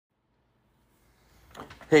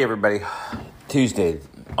Hey everybody, Tuesday,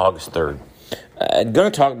 August 3rd. I'm going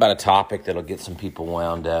to talk about a topic that'll get some people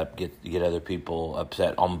wound up, get other people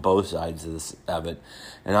upset on both sides of it.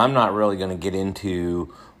 And I'm not really going to get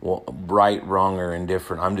into right, wrong, or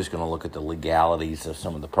indifferent. I'm just going to look at the legalities of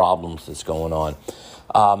some of the problems that's going on.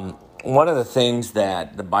 One of the things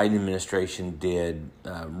that the Biden administration did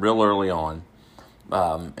real early on,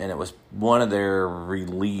 and it was one of their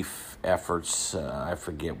relief efforts. I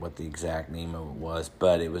forget what the exact name of it was,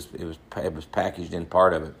 but it was packaged in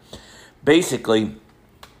part of it. Basically,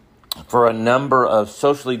 for a number of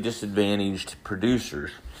socially disadvantaged producers,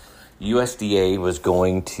 USDA was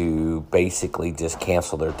going to basically just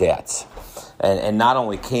cancel their debts, and not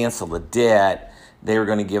only cancel the debt, they were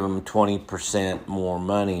going to give them 20% more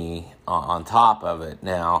money on top of it.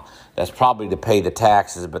 Now, that's probably to pay the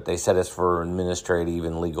taxes, but they said it's for administrative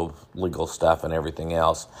and legal stuff and everything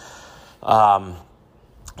else.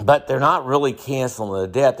 But they're not really canceling the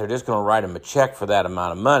debt. They're just going to write them a check for that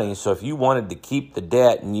amount of money. So if you wanted to keep the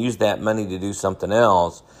debt and use that money to do something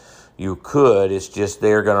else, you could. It's just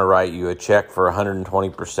they're going to write you a check for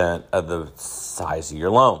 120% of the size of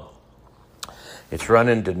your loan. It's run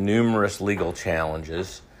into numerous legal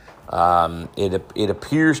challenges. It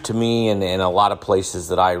appears to me, and in a lot of places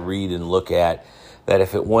that I read and look at, that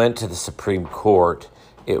if it went to the Supreme Court,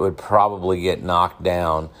 it would probably get knocked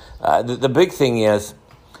down. The big thing is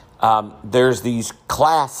there's these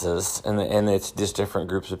classes, and it's just different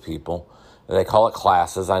groups of people. They call it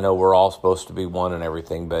classes. I know we're all supposed to be one and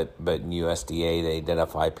everything, but in USDA, they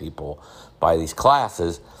identify people by these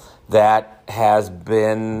classes that has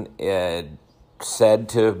been said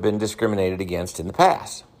to have been discriminated against in the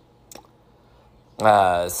past.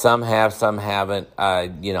 Some have, some haven't.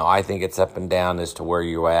 I think it's up and down as to where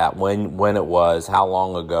you're at, when it was, how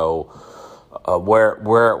long ago,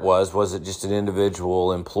 where it was. Was it just an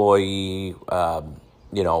individual employee?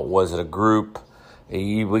 Was it a group?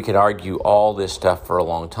 We could argue all this stuff for a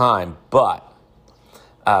long time, but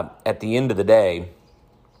at the end of the day,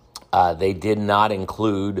 they did not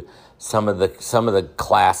include some of the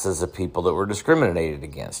classes of people that were discriminated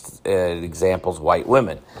against. Examples: white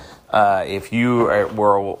women. If you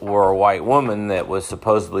were a white woman that was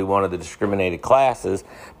supposedly one of the discriminated classes,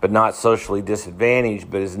 but not socially disadvantaged,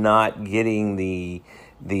 but is not getting the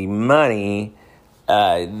money,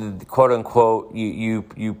 quote unquote,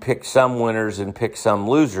 you pick some winners and pick some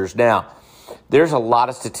losers. Now, there's a lot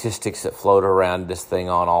of statistics that float around this thing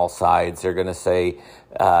on all sides. They're going to say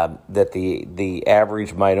that the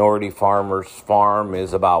average minority farmer's farm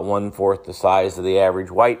is about 1/4 the size of the average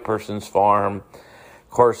white person's farm.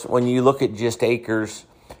 Of course, when you look at just acres,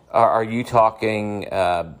 are you talking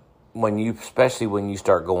especially when you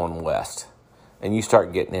start going west and you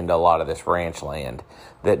start getting into a lot of this ranch land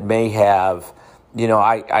that may have,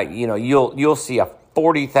 you'll see a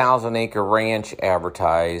 40,000 acre ranch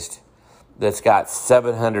advertised that's got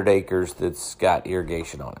 700 acres that's got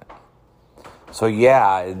irrigation on it. So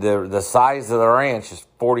yeah, the size of the ranch is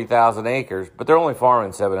 40,000 acres, but they're only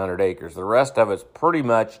farming 700 acres. The rest of it's pretty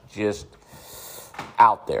much just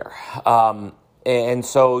out there. And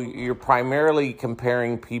so you're primarily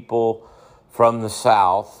comparing people from the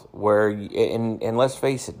South where, and let's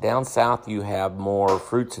face it, down South you have more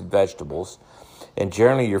fruits and vegetables. And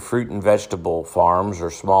generally your fruit and vegetable farms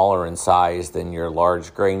are smaller in size than your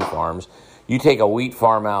large grain farms. You take a wheat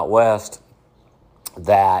farm out west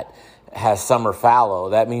that has summer fallow,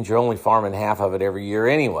 that means you're only farming half of it every year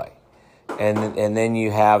anyway. And then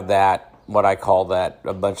you have that, what I call that,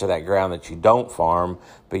 a bunch of that ground that you don't farm,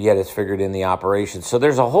 but yet it's figured in the operation. So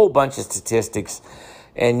there's a whole bunch of statistics,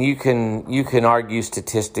 and you can argue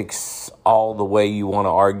statistics all the way you want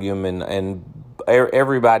to argue them, and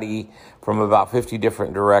everybody from about 50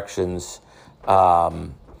 different directions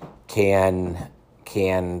can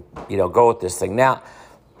go with this thing. Now,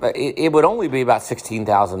 it would only be about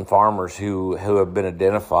 16,000 farmers who have been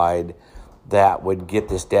identified that would get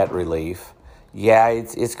this debt relief. Yeah,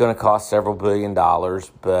 it's going to cost several $billion,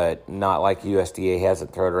 but not like USDA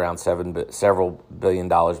hasn't thrown around several $billion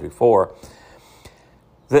before.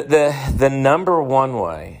 The number one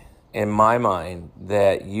way, in my mind,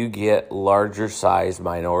 that you get larger sized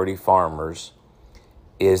minority farmers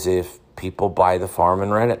is if people buy the farm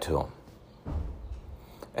and rent it to them.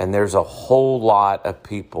 And there's a whole lot of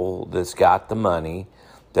people that's got the money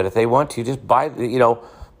that if they want to, just buy,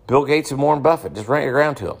 Bill Gates and Warren Buffett, just rent your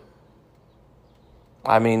ground to them.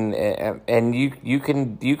 I mean, and you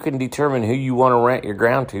can determine who you want to rent your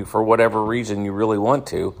ground to for whatever reason you really want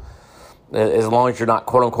to, as long as you're not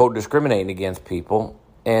quote unquote discriminating against people.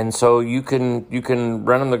 And so you can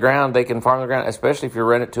rent them the ground, they can farm the ground, especially if you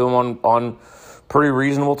rent it to them on pretty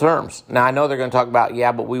reasonable terms. Now, I know they're going to talk about,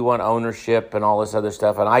 yeah, but we want ownership and all this other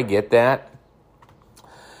stuff, and I get that.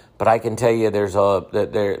 But I can tell you there's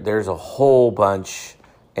a whole bunch,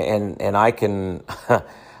 and I can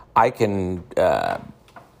I can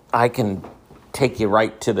take you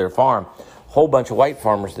right to their farm. Whole bunch of white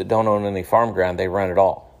farmers that don't own any farm ground, they rent it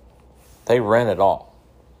all. They rent it all.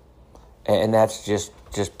 And that's just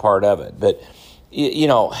part of it. But,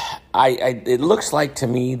 it looks like to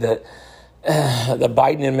me that the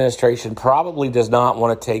Biden administration probably does not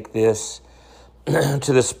want to take this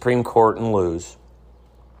to the Supreme Court and lose.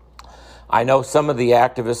 I know some of the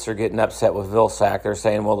activists are getting upset with Vilsack. They're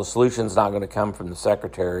saying, well, the solution's not going to come from the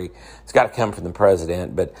secretary. It's got to come from the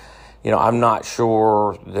president. But, I'm not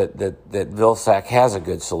sure that Vilsack has a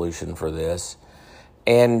good solution for this.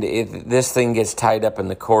 And if this thing gets tied up in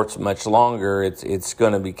the courts much longer, it's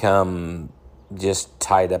going to become just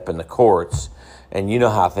tied up in the courts. And you know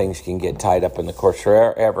how things can get tied up in the courts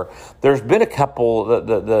forever. There's been a couple,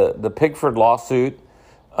 the Pigford lawsuit,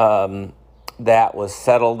 that was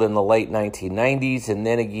settled in the late 1990s, and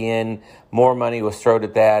then again, more money was thrown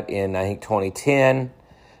at that in, I think, 2010.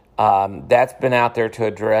 That's been out there to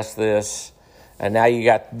address this, and now you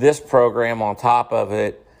got this program on top of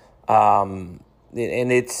it, and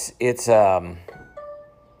is it an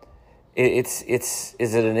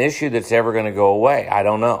issue that's ever going to go away? I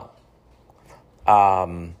don't know.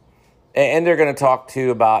 And they're going to talk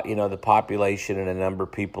too about, the population and a number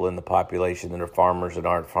of people in the population that are farmers and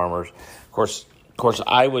aren't farmers. Of course,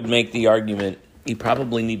 I would make the argument you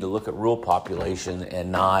probably need to look at rural population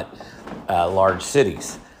and not large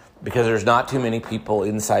cities, because there's not too many people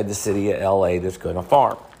inside the city of LA that's going to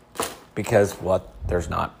farm, because there's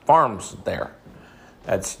not farms there.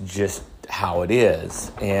 That's just how it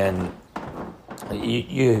is. And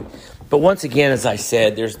but once again, as I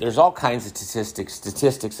said, there's all kinds of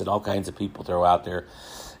statistics that all kinds of people throw out there.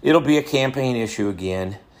 It'll be a campaign issue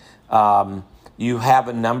again. You have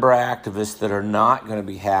a number of activists that are not going to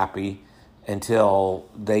be happy until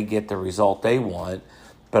they get the result they want,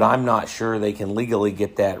 but I'm not sure they can legally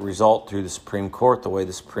get that result through the Supreme Court the way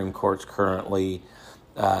the Supreme Court's currently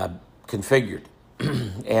configured.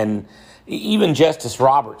 And even Justice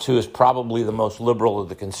Roberts, who is probably the most liberal of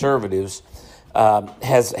the conservatives,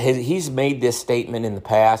 he's made this statement in the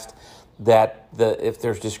past that if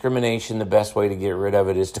there's discrimination, the best way to get rid of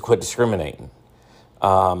it is to quit discriminating.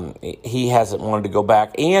 He hasn't wanted to go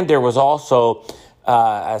back. And there was also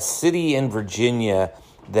a city in Virginia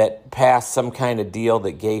that passed some kind of deal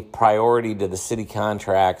that gave priority to the city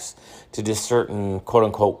contracts to just certain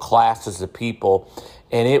quote-unquote classes of people,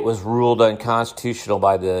 and it was ruled unconstitutional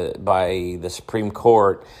by the Supreme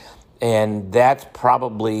Court. And that's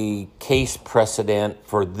probably case precedent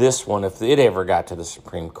for this one if it ever got to the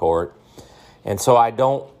Supreme Court. And so I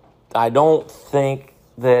don't think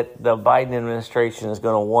that the Biden administration is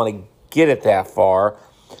going to want to get it that far.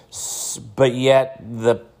 But yet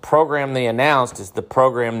the program they announced is the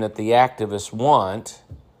program that the activists want,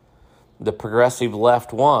 the progressive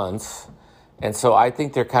left wants. And so I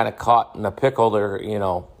think they're kind of caught in a pickle. They're,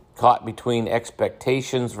 caught between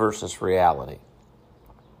expectations versus reality.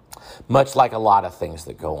 Much like a lot of things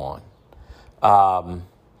that go on.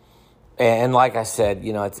 And like I said,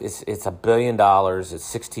 it's $1 billion. It's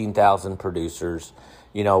 16,000 producers.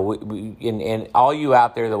 And all you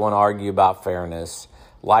out there that want to argue about fairness,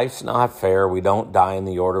 life's not fair. We don't die in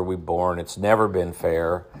the order we're born. It's never been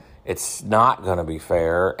fair. It's not going to be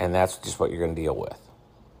fair, and that's just what you're going to deal with.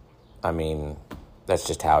 I mean, that's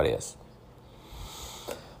just how it is.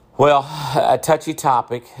 Well, a touchy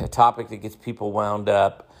topic, a topic that gets people wound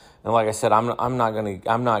up. And like I said, I'm not gonna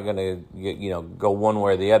go one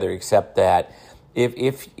way or the other, except that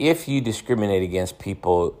if you discriminate against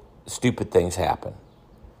people, stupid things happen.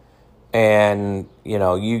 And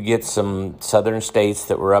you get some southern states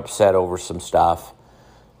that were upset over some stuff,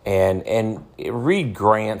 and read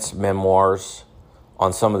Grant's memoirs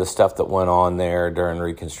on some of the stuff that went on there during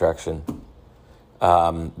Reconstruction.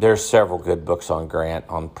 There's several good books on Grant,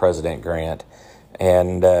 on President Grant,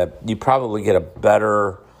 and you probably get a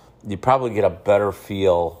better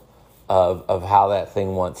feel of how that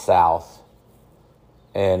thing went south,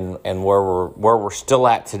 and where we're still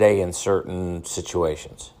at today in certain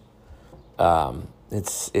situations.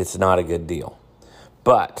 It's not a good deal,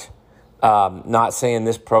 but not saying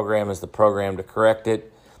this program is the program to correct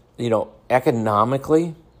it.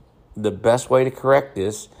 Economically, the best way to correct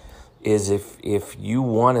this is if you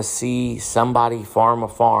want to see somebody farm a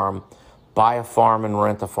farm, buy a farm and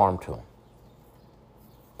rent the farm to them.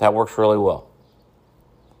 That works really well.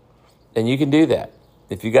 And you can do that.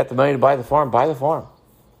 If you got the money to buy the farm, buy the farm.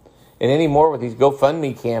 And anymore with these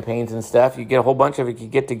GoFundMe campaigns and stuff, you get a whole bunch of it. You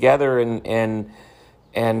get together and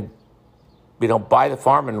buy the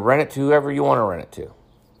farm and rent it to whoever you want to rent it to,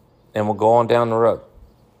 and we'll go on down the road.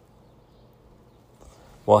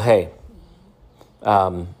 Well, hey,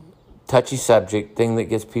 touchy subject, thing that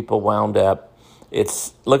gets people wound up.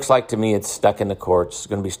 Looks like to me it's stuck in the courts. It's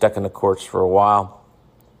going to be stuck in the courts for a while.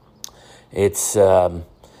 It's going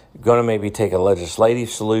to maybe take a legislative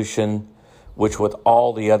solution, which with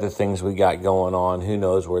all the other things we got going on, who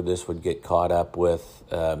knows where this would get caught up with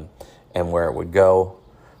and where it would go.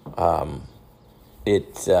 And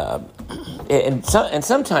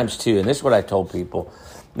sometimes too, and this is what I told people,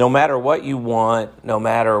 no matter what you want, no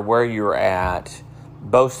matter where you're at,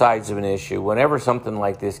 both sides of an issue, whenever something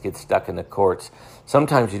like this gets stuck in the courts,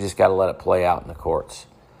 sometimes you just got to let it play out in the courts.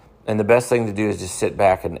 And the best thing to do is just sit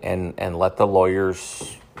back and let the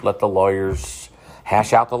lawyers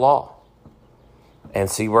hash out the law and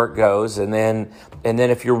see where it goes. And then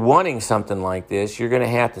if you're wanting something like this, you're going to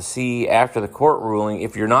have to see after the court ruling,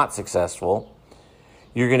 if you're not successful,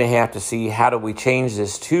 you're going to have to see how do we change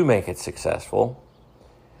this to make it successful.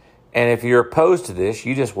 And if you're opposed to this,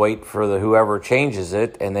 you just wait for whoever changes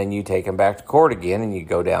it, and then you take them back to court again, and you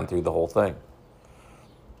go down through the whole thing.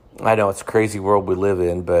 I know it's a crazy world we live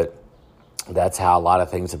in, but that's how a lot of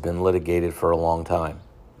things have been litigated for a long time.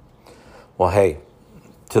 Well, hey,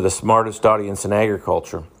 to the smartest audience in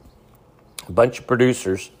agriculture, a bunch of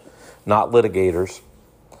producers, not litigators,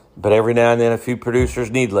 but every now and then a few producers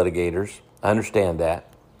need litigators. I understand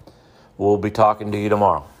that. We'll be talking to you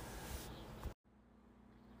tomorrow.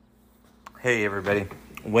 Hey, everybody.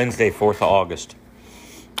 Wednesday, 4th of August.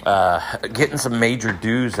 Getting some major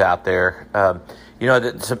dews out there.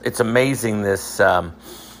 It's amazing this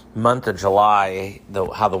month of July,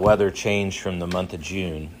 how the weather changed from the month of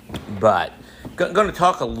June. But going to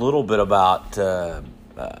talk a little bit about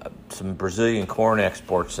some Brazilian corn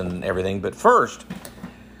exports and everything. But first,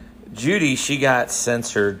 Judy, she got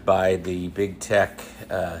censored by the big tech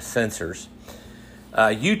censors.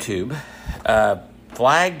 YouTube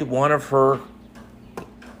flagged one of her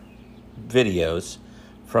videos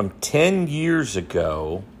from 10 years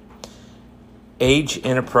ago, age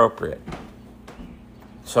inappropriate.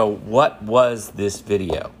 So what was this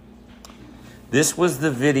video? This was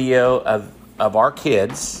the video of our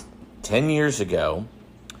kids 10 years ago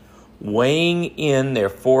weighing in their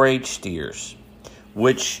 4-H steers,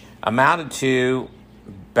 which amounted to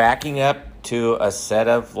backing up to a set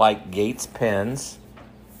of like Gates pens.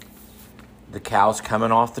 The cows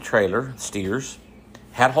coming off the trailer, steers,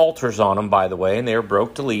 had halters on them, by the way, and they were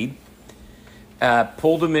broke to lead.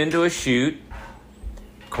 Pulled them into a chute.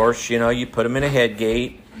 Of course, you put them in a head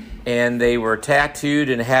gate, and they were tattooed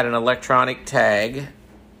and had an electronic tag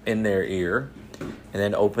in their ear, and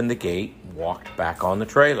then opened the gate and walked back on the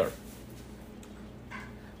trailer.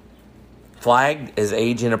 Flagged as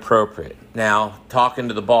age inappropriate. Now, talking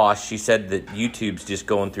to the boss, she said that YouTube's just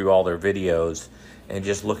going through all their videos and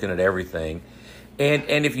just looking at everything.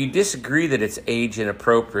 And if you disagree that it's age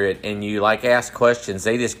inappropriate and you ask questions,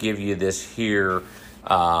 they just give you this here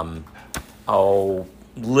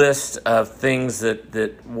list of things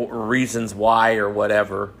that reasons why or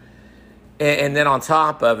whatever. And then on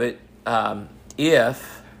top of it,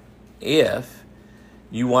 if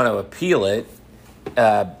you want to appeal it,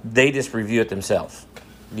 they just review it themselves.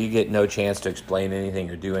 You get no chance to explain anything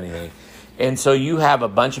or do anything. And so you have a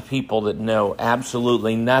bunch of people that know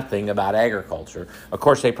absolutely nothing about agriculture. Of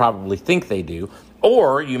course, they probably think they do.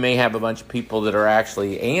 Or you may have a bunch of people that are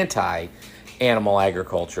actually anti-animal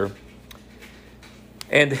agriculture.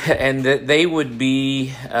 And they would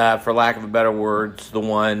be, for lack of a better words, the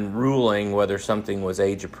one ruling whether something was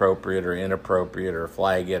age appropriate or inappropriate or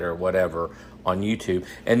flag it or whatever on YouTube.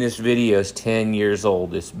 And this video is 10 years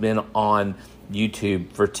old. It's been on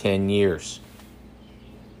YouTube for 10 years.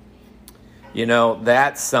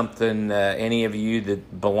 That's something any of you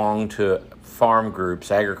that belong to farm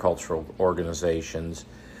groups, agricultural organizations,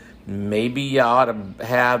 maybe you ought to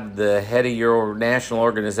have the head of your national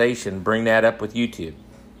organization bring that up with YouTube.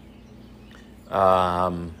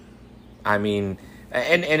 And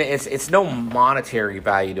it's no monetary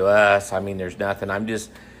value to us. There's nothing.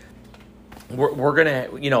 We're gonna,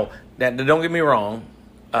 don't get me wrong.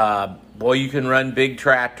 You can run big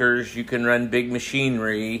tractors, you can run big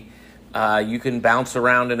machinery. You can bounce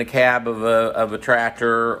around in a cab of a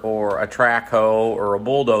tractor or a track hoe or a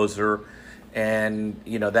bulldozer, and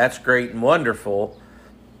that's great and wonderful.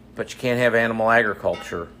 But you can't have animal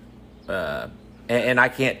agriculture, and I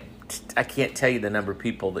can't tell you the number of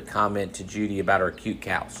people that comment to Judy about her cute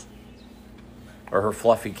cows or her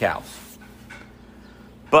fluffy cows.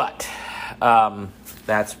 But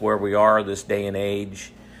That's where we are this day and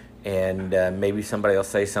age. And maybe somebody will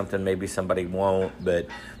say something, maybe somebody won't. But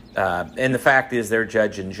and the fact is, they're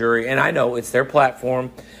judge and jury. And I know it's their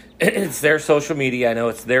platform, it's their social media. I know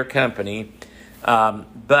it's their company.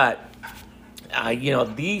 But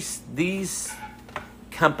these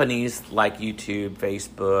companies like YouTube,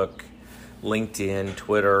 Facebook, LinkedIn,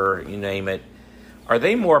 Twitter, you name it, are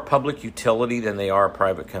they more public utility than they are a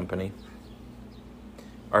private company?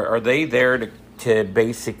 Are they there to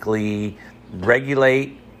basically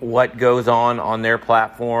regulate what goes on their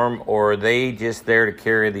platform, or are they just there to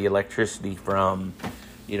carry the electricity from,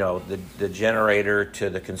 the generator to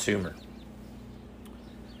the consumer?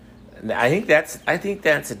 And I think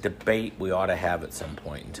that's a debate we ought to have at some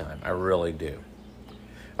point in time. I really do.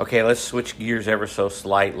 Okay, let's switch gears ever so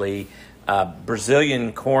slightly.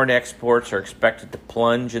 Brazilian corn exports are expected to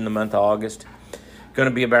plunge in the month of August. Going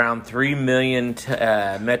to be around 3 million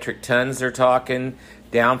metric tons, they're talking,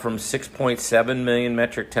 down from 6.7 million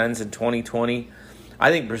metric tons in 2020. I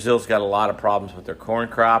think Brazil's got a lot of problems with their corn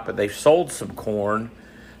crop, but they've sold some corn.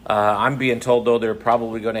 I'm being told, though, they're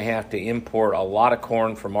probably going to have to import a lot of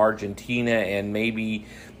corn from Argentina and maybe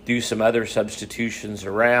do some other substitutions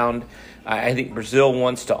around. I think Brazil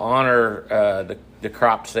wants to honor the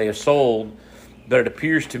crops they have sold, but it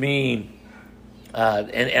appears to me,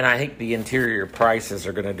 and I think the interior prices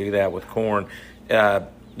are going to do that with corn.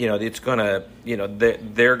 It's going to,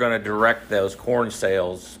 they're going to direct those corn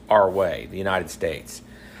sales our way, the United States.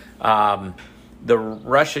 The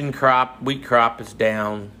Russian wheat crop is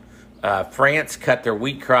down. France cut their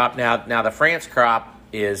wheat crop. Now the France crop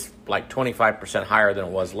is like 25% higher than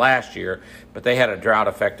it was last year, but they had a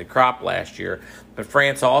drought-affected crop last year. But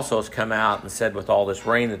France also has come out and said, with all this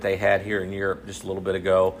rain that they had here in Europe just a little bit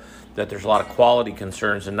ago, that there's a lot of quality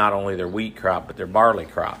concerns in not only their wheat crop, but their barley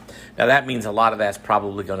crop. Now, that means a lot of that's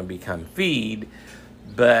probably going to become feed,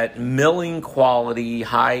 but milling quality,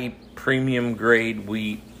 high premium grade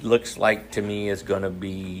wheat looks like to me is going to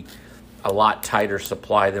be a lot tighter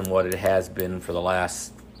supply than what it has been for the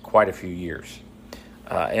last quite a few years.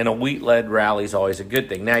 And a wheat-led rally is always a good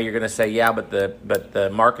thing. Now you're going to say, yeah, but the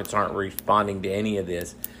markets aren't responding to any of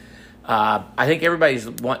this. I think everybody's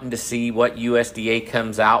wanting to see what USDA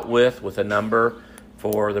comes out with a number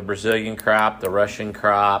for the Brazilian crop, the Russian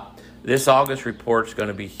crop. This August report is going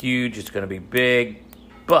to be huge. It's going to be big.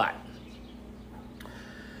 But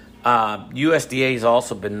USDA has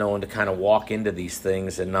also been known to kind of walk into these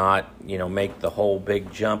things and not, make the whole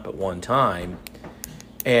big jump at one time.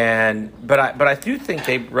 But I do think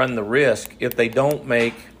they run the risk if they don't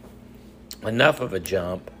make enough of a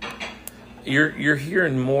jump. You're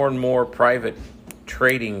hearing more and more private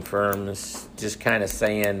trading firms just kind of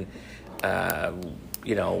saying, the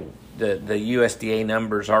USDA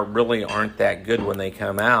numbers aren't that good when they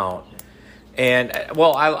come out. And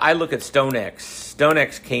I look at StoneX.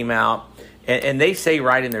 StoneX came out and they say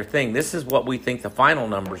right in their thing, this is what we think the final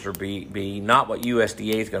numbers will be, not what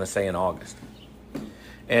USDA is going to say in August.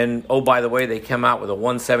 And, oh, by the way, they come out with a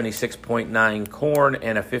 176.9 corn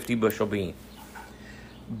and a 50 bushel bean.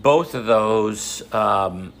 Both of those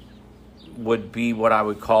would be what I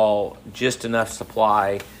would call just enough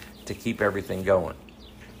supply to keep everything going.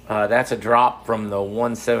 That's a drop from the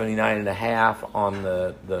 179.5 on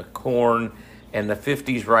the corn, and the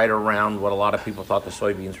 50's right around what a lot of people thought the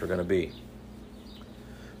soybeans were going to be.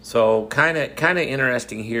 So kind of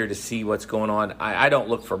interesting here to see what's going on. I don't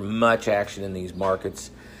look for much action in these markets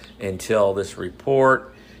until this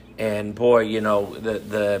report. And boy,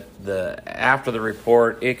 the after the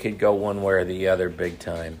report, it could go one way or the other big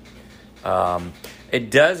time. It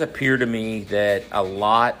does appear to me that a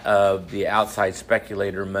lot of the outside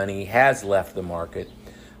speculator money has left the market.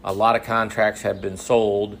 A lot of contracts have been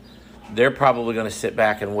sold. They're probably going to sit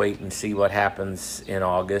back and wait and see what happens in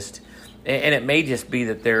August. And it may just be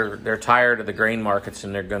that they're tired of the grain markets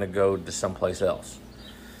and they're going to go to someplace else.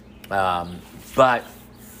 But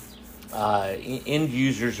end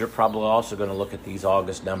users are probably also going to look at these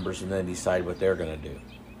August numbers and then decide what they're going to do.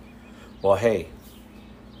 Well, hey,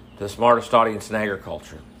 the smartest audience in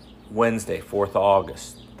agriculture, Wednesday, 4th of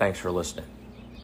August. Thanks for listening.